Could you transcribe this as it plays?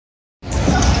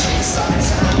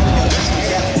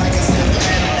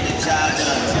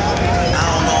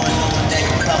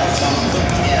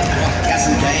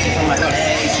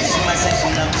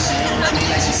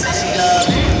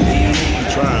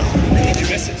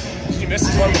missed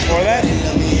this one before that?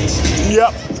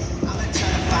 Yep.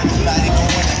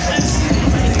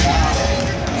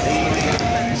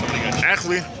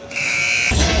 Actually.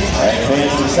 All right,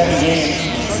 fans, the second game.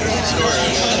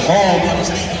 Home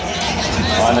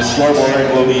on the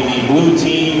scoreboard will be the blue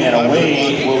team, and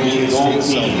away will be the gold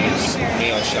team.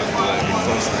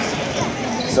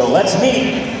 So let's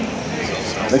meet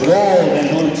the gold and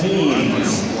blue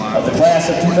teams of the class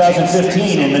of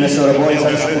 2015 in Minnesota Boys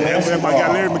High School basketball. I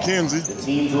got Larry McKenzie. The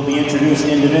teams will be introduced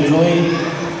individually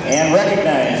and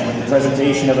recognized with the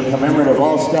presentation of a commemorative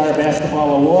All-Star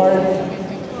Basketball Award.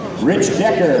 Rich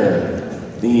Decker,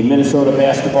 the Minnesota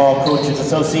Basketball Coaches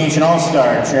Association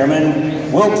All-Star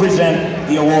Chairman, will present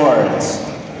the awards.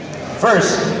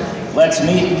 First, let's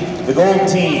meet the gold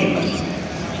team.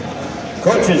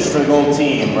 Coaches for the gold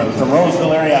team from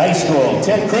Roseville Area High School,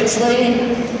 Ted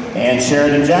Critchley and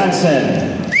Sheridan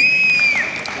Johnson.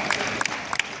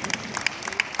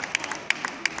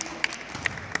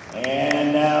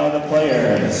 And now the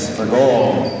players for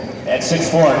gold. At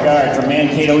 6'4", guard from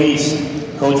Mankato East,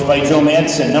 coached by Joe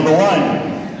Madsen. Number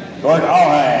 1, Gord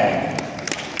Alhag.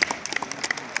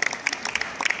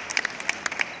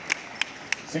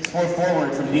 6'4"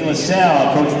 forward from De La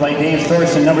Salle, coached by Dave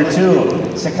Thorson. Number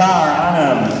 2, Sakar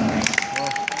Anam.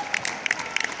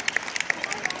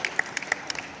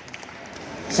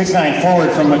 6'9"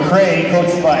 forward from McRae,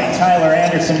 coached by Tyler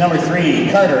Anderson. Number 3,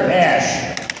 Carter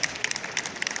Ash.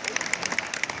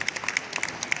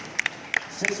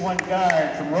 6'1"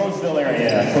 guard from Roseville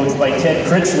area, coached by Ted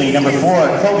Critchley. Number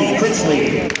 4, Kobe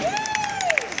Critchley.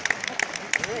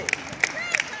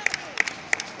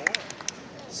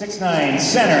 6'9"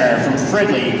 center from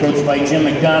Fridley, coached by Jim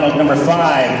McDonald. Number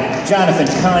 5, Jonathan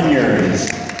Conyers.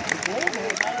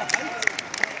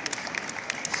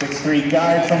 6'3"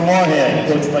 guard from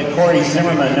Moorhead, coached by Corey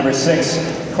Zimmerman. Number 6,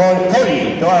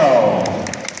 Cody Doro.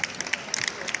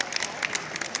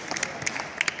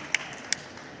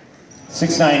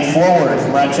 6'9" forward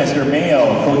from Rochester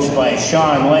Mayo, coached by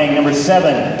Sean Lang. Number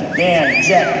 7, Dan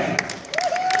Jeck.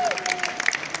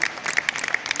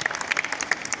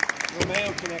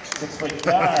 6'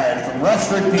 guard from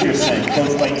Rushford Peterson,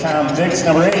 coached by Tom Dix.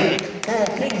 Number 8, Cole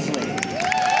Kingsley.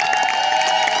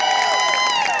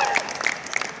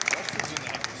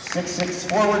 6'6"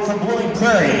 forward from Blooming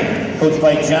Prairie, coached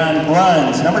by John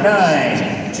Bruns. Number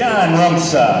 9, John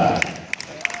Rumsa.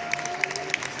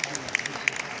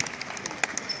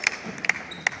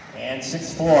 And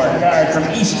 6'4" guard from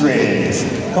Eastridge,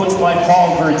 coached by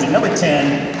Paul Virgin. Number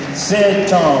 10, Sid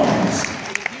Tomes.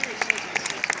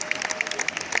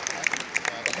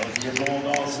 Those are your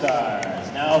gold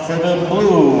All-Stars. Now for the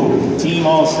blue team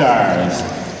All-Stars,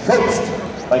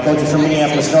 coached by coaches from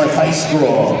Minneapolis North High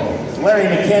School,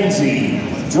 Larry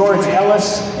McKenzie, George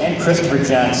Ellis, and Christopher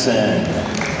Johnson.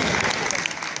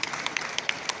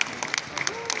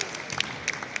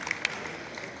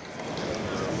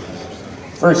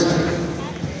 First,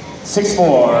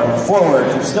 6'4",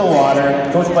 forward from Stillwater,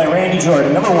 coached by Randy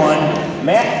Jordan. Number 1,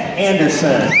 Matt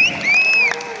Anderson.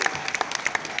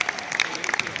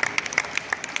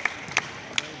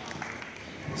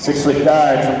 6'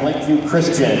 guard from Lakeview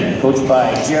Christian, coached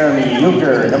by Jeremy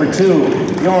Euchre. Number 2,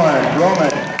 Bjorn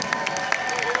Roman.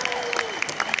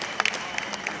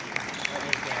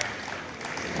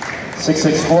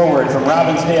 6'6" forward from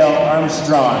Robbinsdale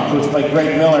Armstrong, coached by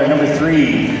Greg Miller. Number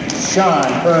 3,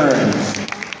 Sean Burns.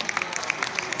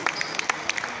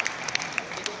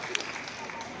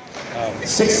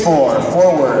 6'4"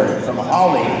 forward from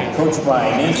Holly, coached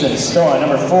by Nathan Stoa.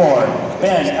 Number 4,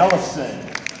 Ben Ellison.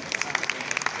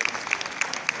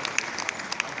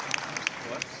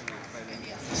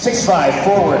 6'5"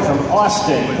 forward from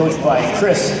Austin, coached by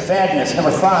Chris Fadness.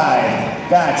 Number 5,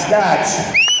 Gotch.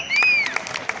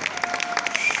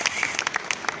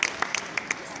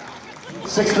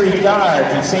 6'3" guard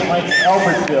from St. Mike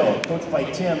Albertville, coached by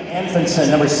Tim Anfinson.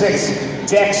 Number 6,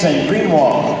 Jackson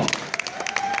Greenwald.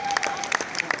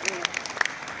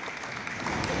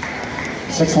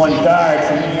 6'1" guard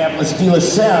from Minneapolis De La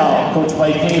Salle, coached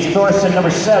by Dave Thorson. Number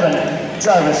 7,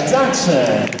 Jarvis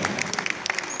Johnson.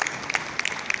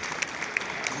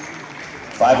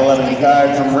 5'11"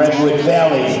 guard from Redwood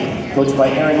Valley, coached by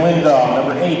Aaron Lindahl.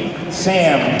 Number 8,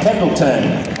 Sam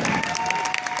Pendleton.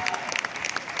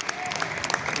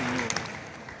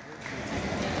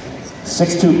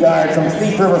 6'2" guard from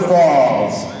Thief River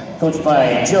Falls, coached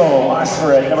by Joe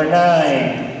Osford. Number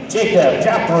 9, Jacob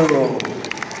Japru.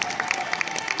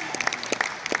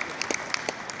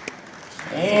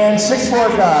 And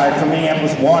 6'4" guard from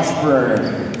Minneapolis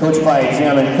Washburn, coached by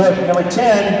Jamin Cook. Number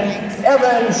 10,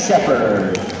 Evan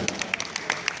Shepard.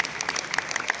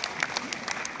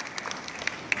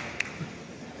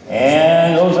 And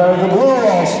are the Blue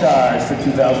All-Stars for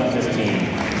 2015.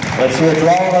 Let's hear it to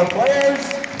all of our players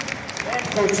and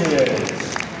coaches.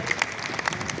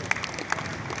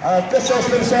 Our officials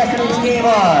for this afternoon's game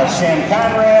are Sam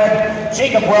Conrad,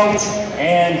 Jacob Roach,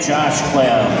 and Josh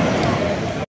Clem.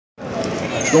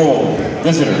 Goal,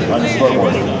 visitor on the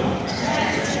scoreboard.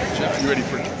 Jeff, you ready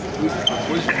for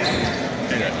quiz?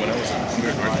 When I was in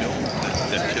Garfield,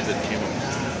 that kid that came up,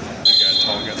 the guy,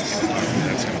 tall guy that came up,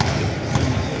 that's him.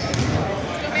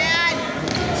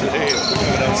 I said, hey, we're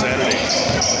coming out Saturday.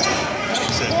 He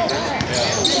said, yeah,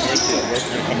 we're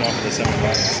going to come out for the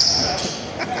semifinals.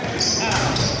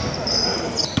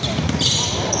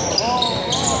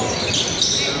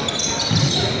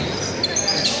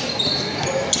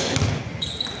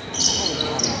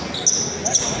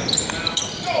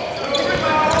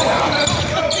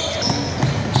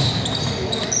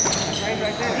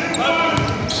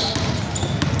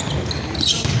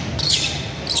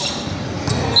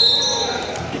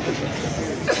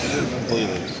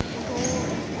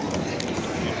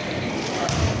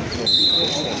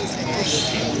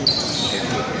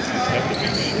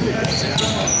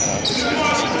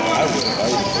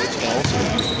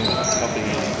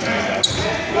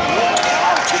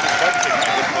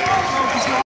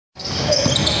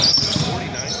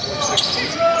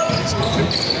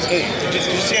 Hey, did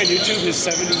you see on YouTube his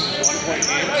 71-point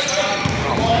game?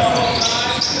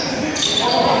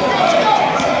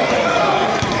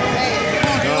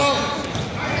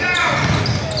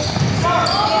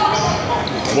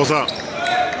 What's up?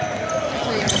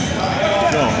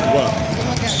 No, what?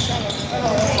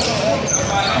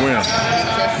 When?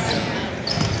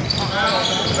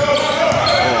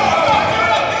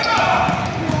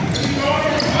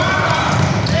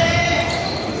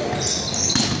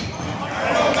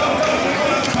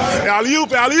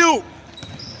 Alley-oop, alley-oop!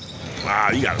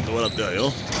 Ah, you gotta throw it up there, yo.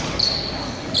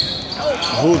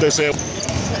 Who they say?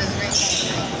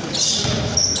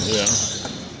 Yeah.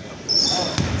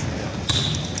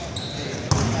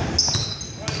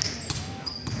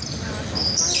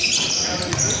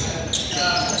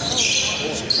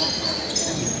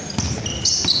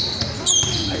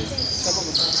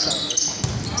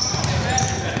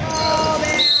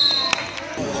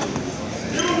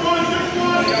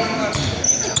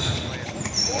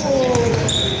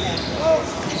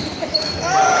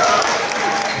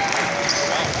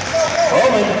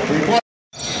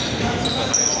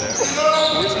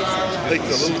 Like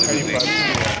the little tiny box.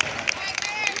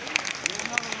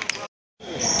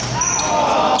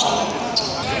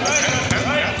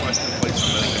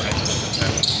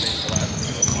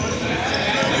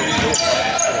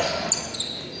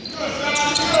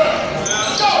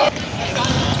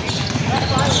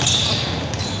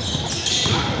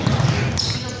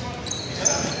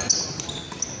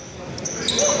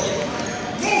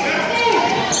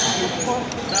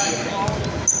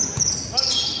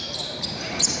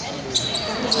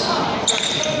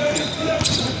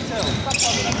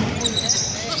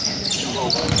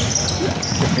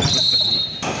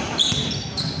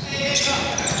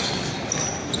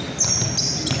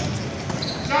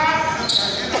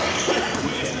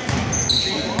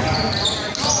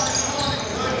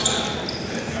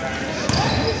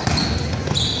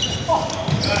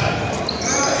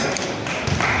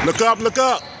 Look up, look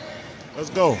up. Let's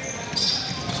go.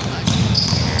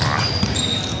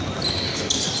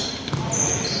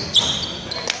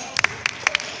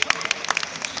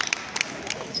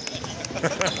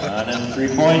 And 3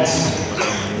 points.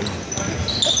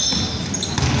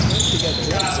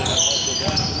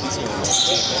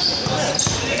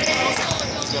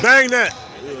 Bang that.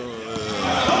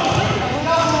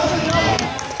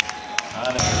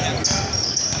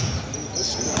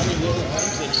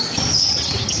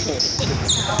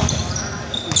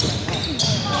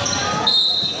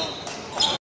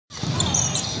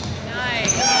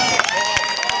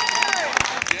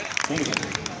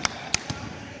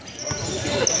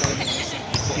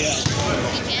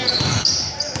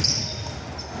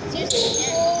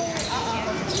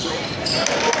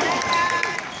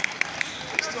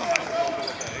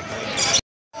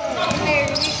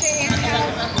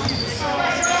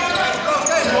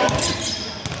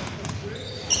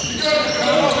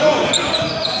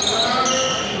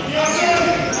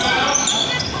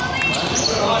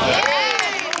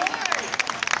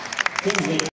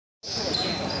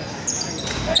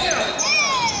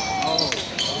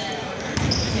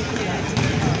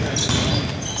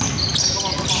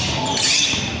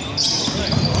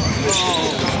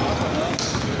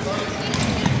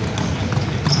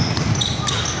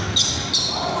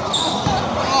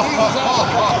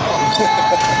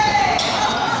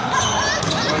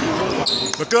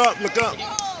 Look up, look up.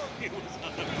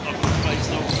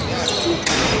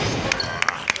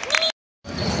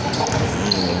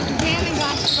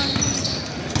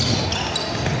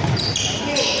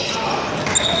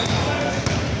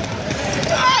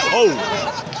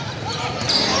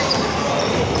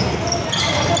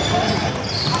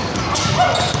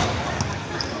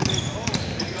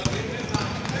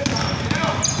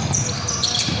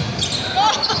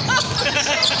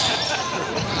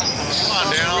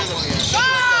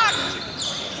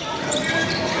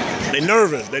 They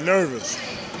nervous. They nervous.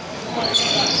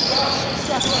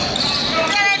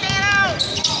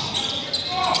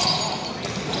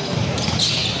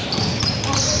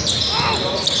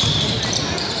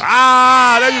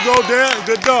 Ah, there you go, Dan.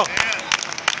 Good dunk.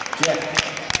 Check.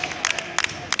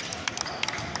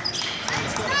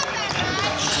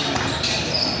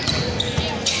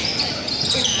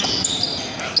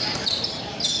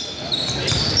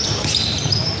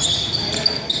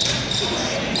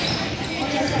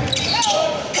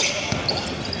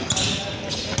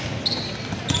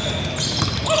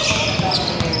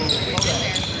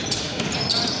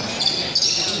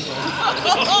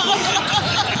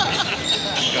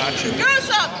 Gotcha. Goes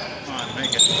up. Come on,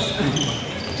 make it.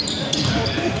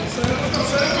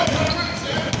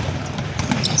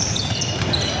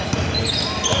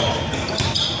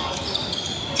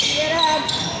 Get up.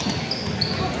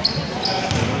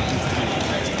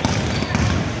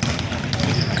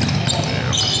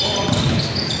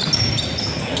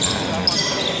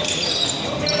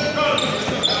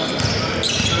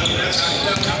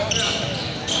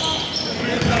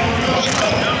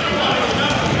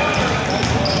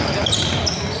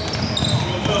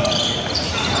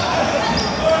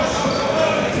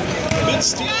 Good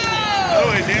steal.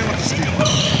 Oh, hey, Dan with the steal.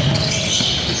 Well,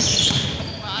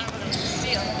 I don't know if it's a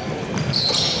steal.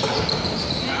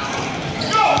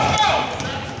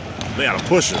 They gotta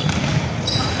push it.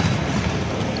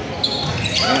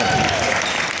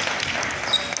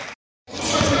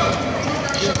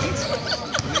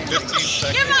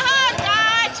 Give him a hug,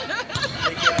 Dodge!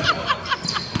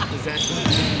 Is that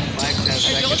 5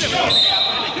 seconds? Look at him.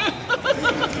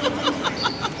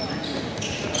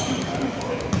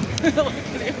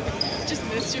 Just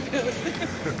missed your post.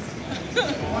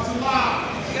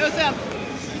 Goes up.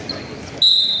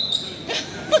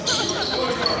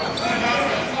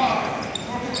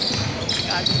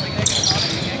 God, just like that gets off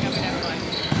again. Coming down the line.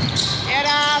 Get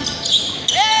him!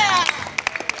 Yeah!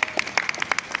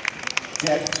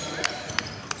 Check.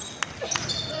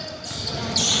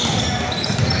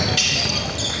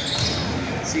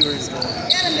 See where he's going.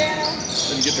 Get him, Daniel!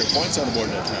 Didn't get their points on the board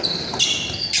that time.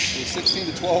 It was 16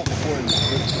 to 12 before.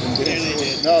 Yeah, they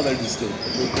did. No, they just did.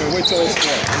 They wait till they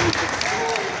score.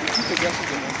 Keep the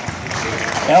guesses in there.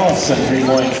 Ellison, 3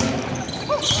 points.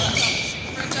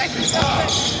 Protect yourself.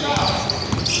 No.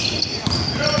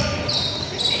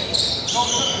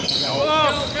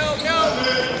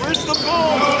 Where's the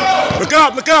ball? Look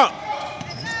up, look up.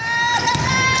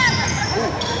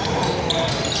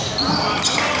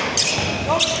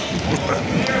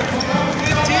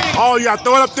 Oh, yeah,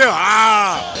 throw it up there.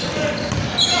 Ah.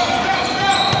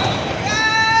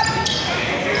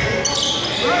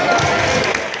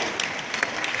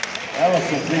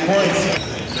 Ellison, 3 points.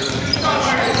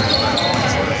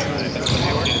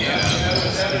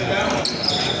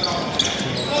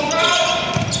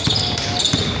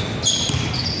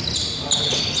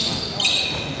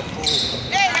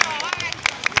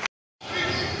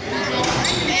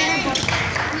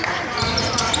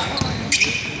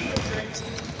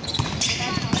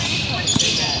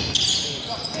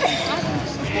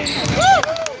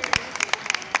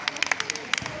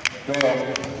 Go up.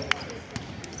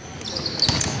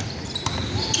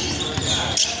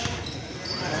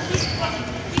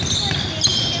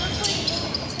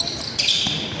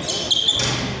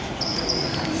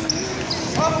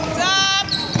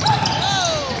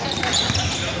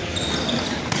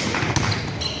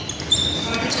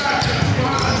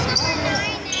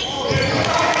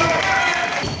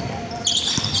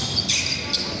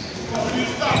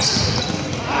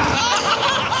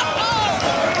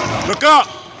 Look up.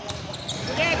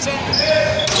 That's it.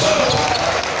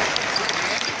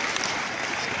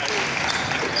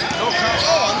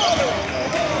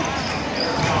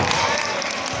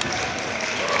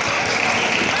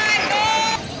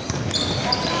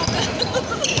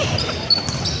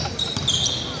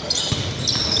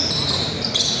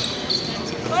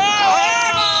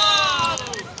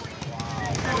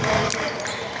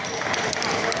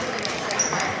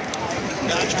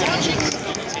 Gotcha.